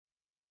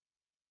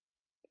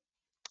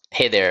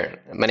Hey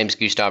there, my name is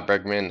Gustav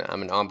Bergman.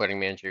 I'm an onboarding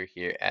manager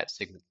here at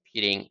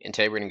SigmaComputing, and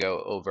today we're going to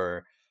go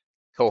over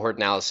cohort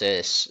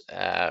analysis,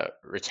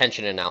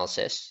 retention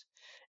analysis,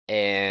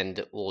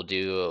 and we'll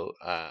do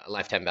a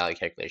lifetime value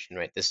calculation,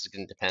 right? This is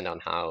going to depend on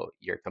how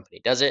your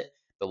company does it,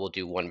 but we'll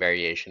do one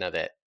variation of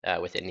it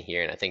within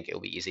here, and I think it'll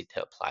be easy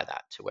to apply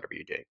that to whatever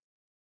you're doing.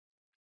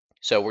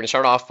 So we're going to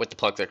start off with the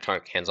Plug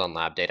Electronic Hands-on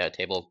Lab data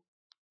table.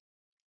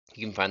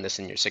 You can find this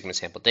in your Sigma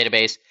sample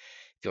database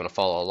if you want to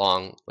follow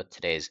along with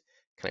today's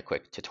kind of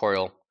quick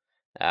tutorial.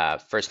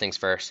 First things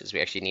first is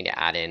we actually need to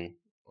add in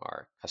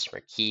our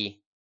customer key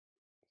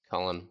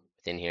column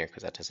within here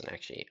because that doesn't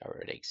actually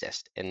already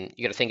exist. And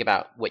you got to think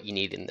about what you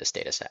need in this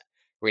data set.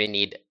 We're going to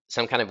need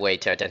some kind of way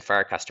to identify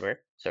our customer,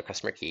 so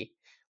customer key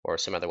or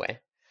some other way,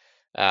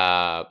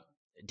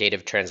 date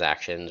of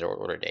transactions or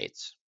order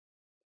dates,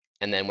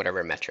 and then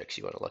whatever metrics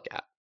you want to look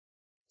at.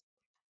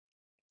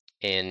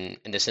 In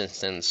this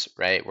instance,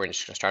 right, we're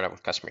just going to start off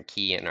with customer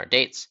key and our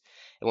dates.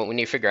 And what we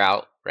need to figure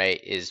out,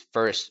 right, is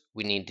first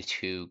we need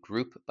to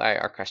group by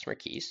our customer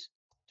keys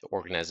to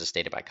organize this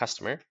data by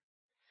customer,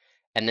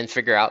 and then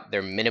figure out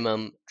their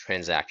minimum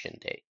transaction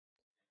date.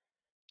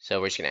 So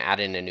we're just going to add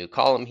in a new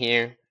column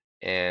here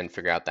and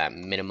figure out that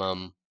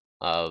minimum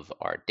of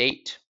our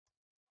date.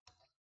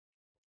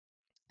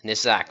 And this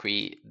is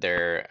actually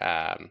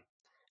their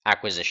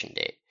acquisition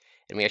date.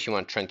 And we actually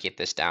want to truncate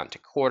this down to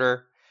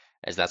quarter,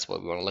 as that's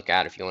what we want to look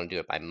at. If you want to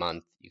do it by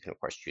month, you can of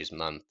course choose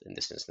month. In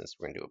this instance,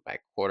 we're going to do it by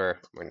quarter.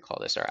 We're going to call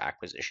this our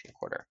acquisition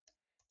quarter.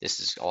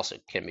 This is also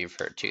can be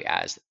referred to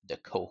as the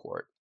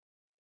cohort.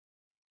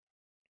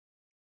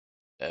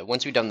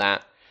 Once we've done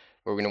that,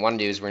 what we're going to want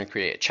to do is we're going to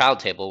create a child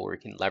table where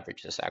we can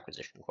leverage this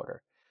acquisition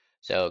quarter.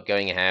 So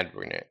going ahead,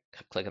 we're going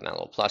to click on that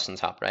little plus on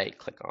the top right,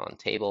 click on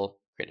table,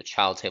 create a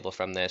child table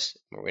from this.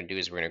 What we're going to do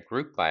is we're going to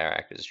group by our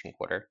acquisition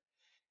quarter.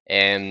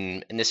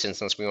 And in this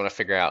instance, we want to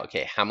figure out,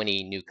 okay, how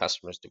many new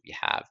customers do we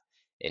have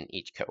in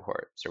each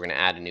cohort? So we're going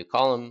to add a new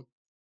column,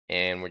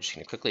 and we're just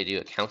going to quickly do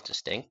a count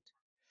distinct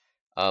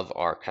of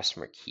our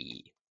customer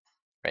key,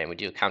 right? And we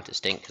do a count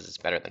distinct because it's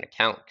better than a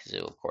count because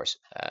it will, of course,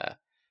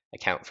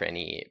 account for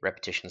any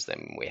repetitions that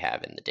we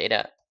have in the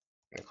data.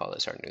 We're going to call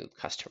this our new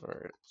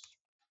customers.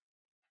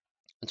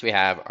 Once we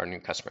have our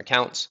new customer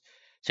counts,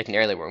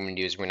 secondarily, what we're going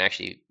to do is we're going to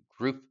actually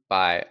group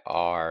by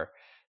our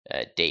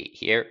date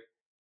here,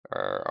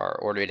 or our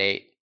order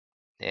date.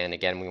 And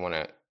again, we want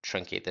to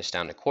truncate this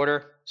down to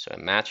quarter so it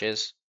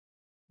matches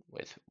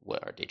with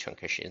what our date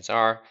truncations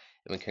are.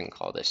 And we can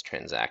call this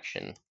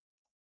transaction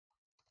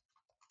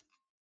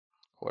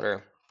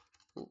quarter.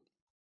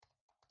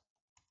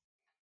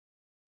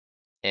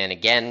 And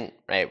again,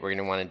 right, we're going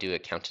to want to do a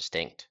count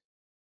distinct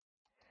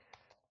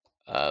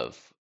of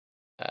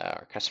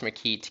our customer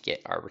key to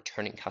get our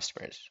returning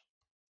customers.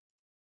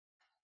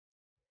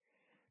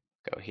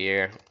 Go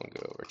here, we'll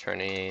go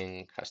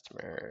returning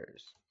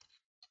customers.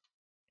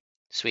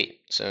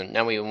 Sweet. So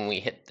now when we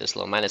hit this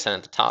little minus sign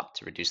at the top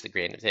to reduce the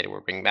gradient of data we're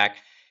bringing back,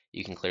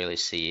 you can clearly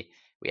see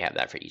we have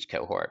that for each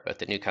cohort, both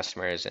the new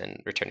customers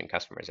and returning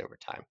customers over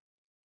time.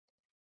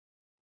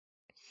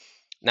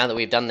 Now that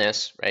we've done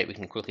this, right, we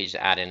can quickly just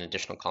add an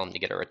additional column to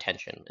get our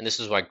retention. And this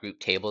is why group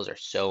tables are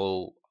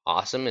so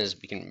awesome, is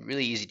we can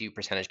really easy do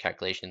percentage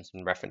calculations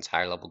and reference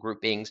higher level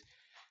groupings,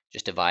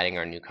 just dividing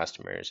our new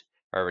customers,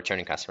 our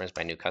returning customers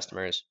by new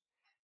customers.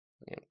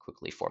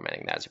 Quickly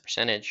formatting that as a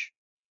percentage.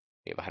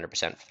 We have 100%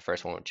 for the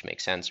first one, which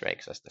makes sense, right?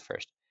 Because that's the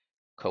first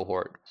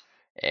cohort.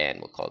 And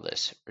we'll call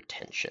this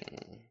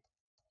retention.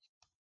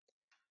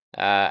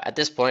 At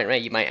this point,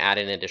 right, you might add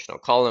in additional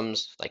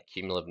columns like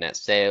cumulative net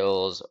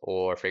sales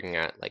or figuring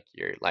out like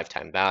your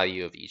lifetime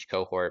value of each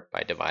cohort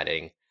by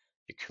dividing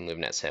your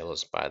cumulative net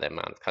sales by the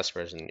amount of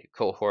customers in the new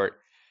cohort.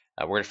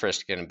 We're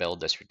first going to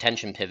build this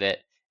retention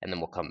pivot, and then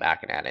we'll come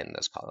back and add in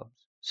those columns.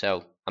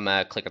 So I'm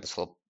going to click on this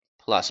little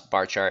plus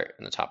bar chart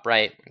in the top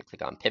right. I'm going to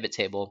click on pivot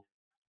table.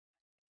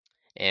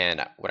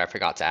 And what I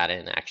forgot to add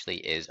in actually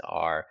is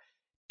our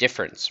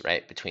difference,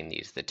 right, between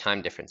these, the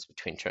time difference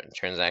between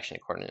transaction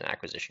quarter and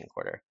acquisition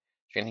quarter.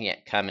 You're going to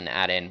come and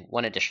add in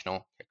one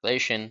additional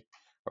calculation,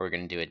 or we're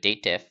going to do a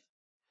date diff.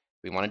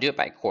 We want to do it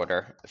by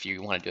quarter. If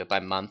you want to do it by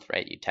month,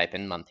 right, you type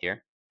in month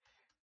here.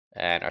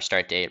 And our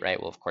start date,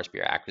 right, will of course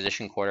be our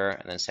acquisition quarter,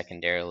 and then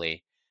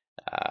secondarily,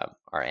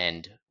 our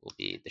end will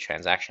be the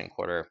transaction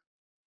quarter.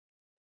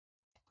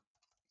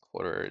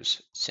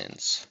 Quarters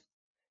since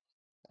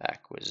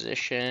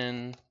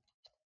acquisition.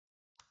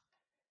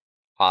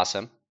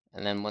 Awesome.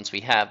 And then once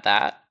we have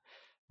that,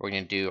 we're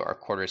going to do our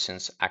quarter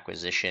since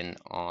acquisition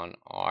on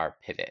our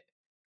pivot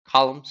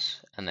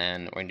columns, and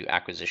then we're going to do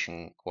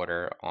acquisition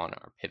quarter on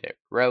our pivot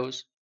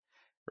rows,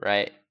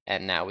 right?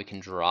 And now we can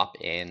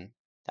drop in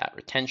that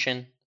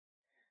retention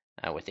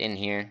within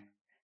here,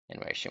 and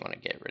we actually want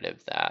to get rid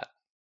of that.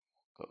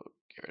 Go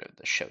get rid of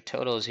the show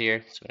totals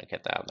here. So we're going to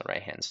get that on the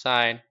right hand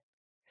side,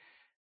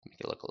 make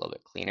it look a little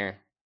bit cleaner.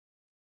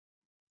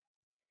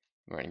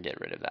 We're going to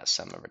get rid of that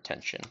sum of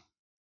retention.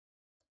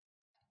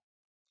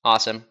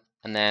 Awesome.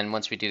 And then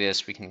once we do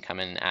this, we can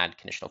come in and add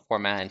conditional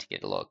formatting to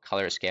get a little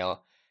color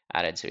scale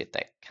added so we get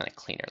that kind of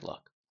cleaner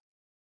look.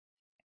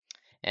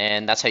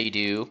 And that's how you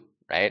do,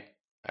 right,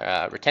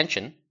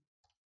 retention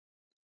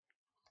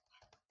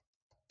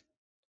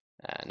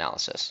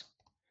analysis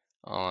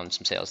on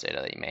some sales data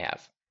that you may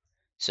have.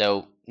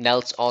 So now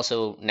let's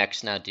also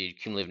now do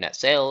cumulative net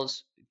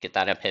sales, get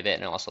that in a pivot,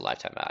 and also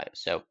lifetime value.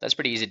 So that's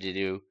pretty easy to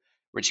do.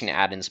 We're just going to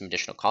add in some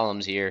additional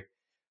columns here.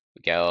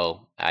 We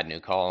go add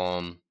new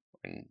column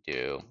and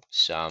do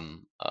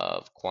sum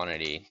of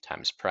quantity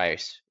times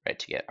price, right,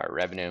 to get our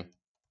revenue.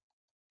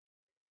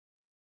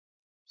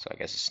 So I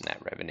guess it's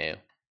net revenue.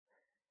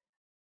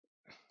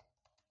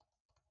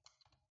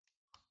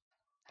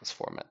 Let's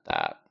format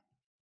that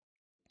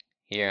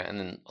here. And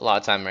then a lot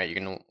of time, right, you're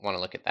going to want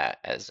to look at that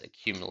as a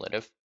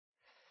cumulative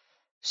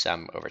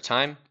sum over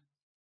time.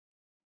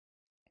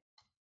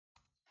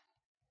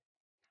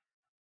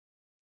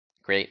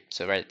 Great.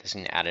 So right, this is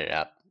going to add it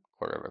up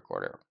quarter over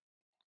quarter.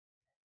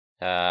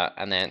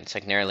 And then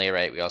secondarily,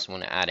 right, we also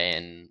want to add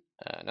in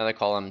another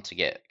column to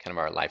get kind of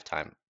our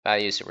lifetime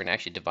value. So we're going to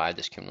actually divide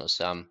this cumulative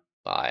sum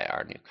by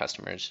our new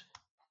customers.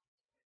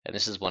 And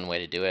this is one way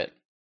to do it.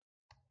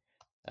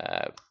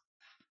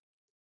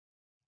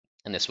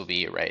 And this will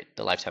be, right,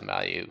 the lifetime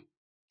value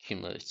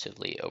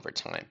cumulatively over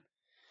time.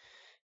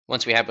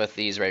 Once we have both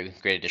these, right, we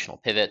can create additional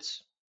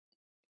pivots.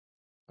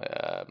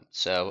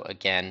 So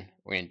again,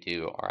 we're going to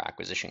do our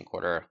acquisition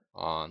quarter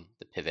on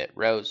the pivot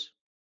rows.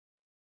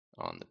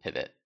 On the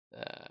pivot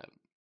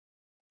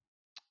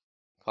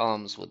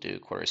columns, we'll do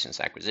quarter since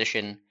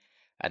acquisition.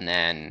 And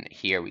then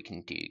here we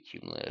can do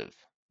cumulative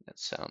net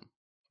sum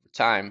over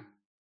time.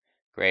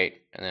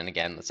 Great. And then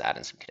again, let's add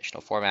in some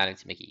conditional formatting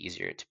to make it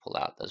easier to pull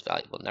out those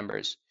valuable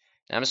numbers.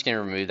 And I'm just going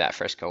to remove that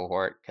first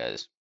cohort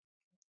because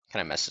it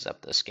kind of messes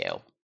up the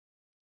scale.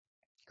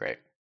 Great.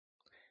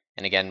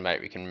 And again, right,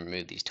 we can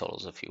remove these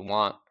totals if you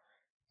want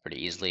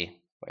pretty easily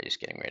by just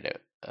getting rid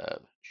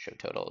of show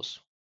totals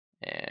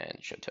and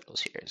show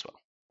totals here as well.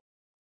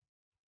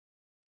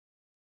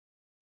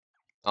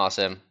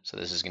 Awesome. So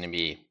this is going to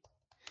be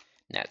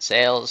net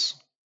sales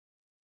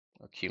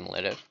or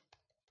cumulative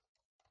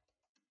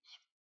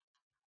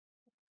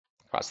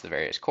across the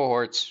various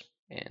cohorts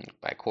and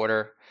by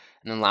quarter.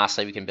 And then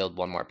lastly, we can build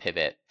one more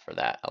pivot for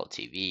that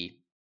LTV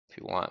if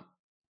you want.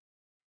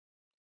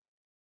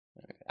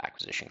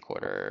 Acquisition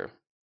quarter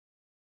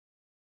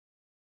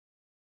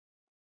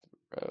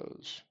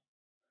rows,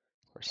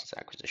 since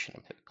acquisition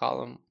and pivot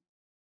column.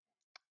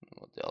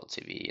 We'll do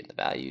LTV and the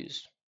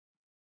values.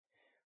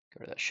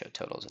 Go to that show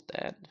totals at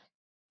the end.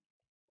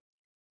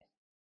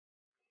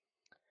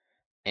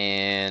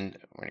 And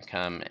we're going to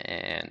come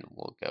and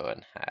we'll go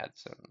and add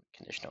some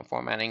conditional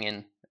formatting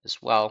in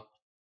as well.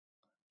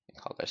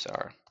 And call this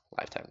our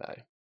lifetime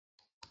value.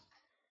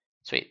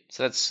 Sweet.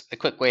 So that's a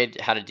quick way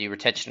how to do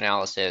retention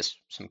analysis,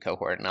 some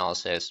cohort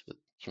analysis with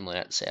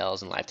cumulative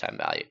sales and lifetime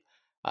value.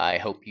 I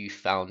hope you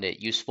found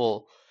it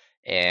useful.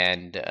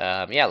 And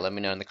yeah, let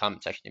me know in the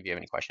comment section if you have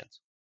any questions.